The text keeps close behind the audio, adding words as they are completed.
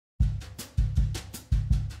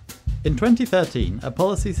In 2013, a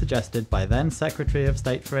policy suggested by then Secretary of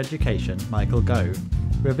State for Education, Michael Gove,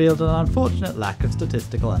 revealed an unfortunate lack of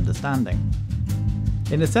statistical understanding.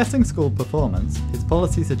 In assessing school performance, his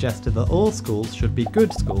policy suggested that all schools should be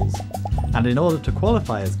good schools, and in order to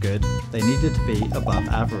qualify as good, they needed to be above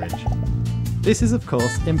average. This is of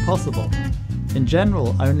course impossible. In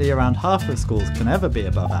general, only around half of schools can ever be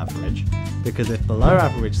above average, because if below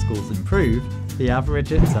average schools improve, the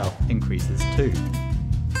average itself increases too.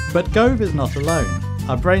 But Gove is not alone.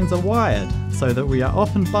 Our brains are wired so that we are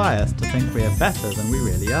often biased to think we are better than we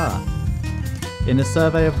really are. In a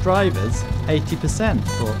survey of drivers, 80%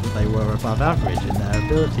 thought that they were above average in their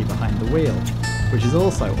ability behind the wheel, which is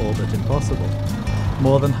also all but impossible.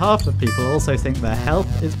 More than half of people also think their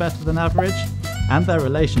health is better than average, and their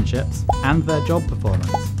relationships, and their job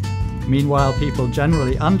performance. Meanwhile, people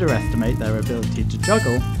generally underestimate their ability to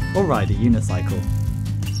juggle or ride a unicycle.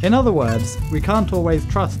 In other words, we can't always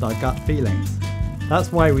trust our gut feelings.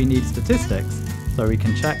 That's why we need statistics, so we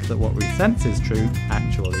can check that what we sense is true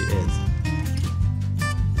actually is.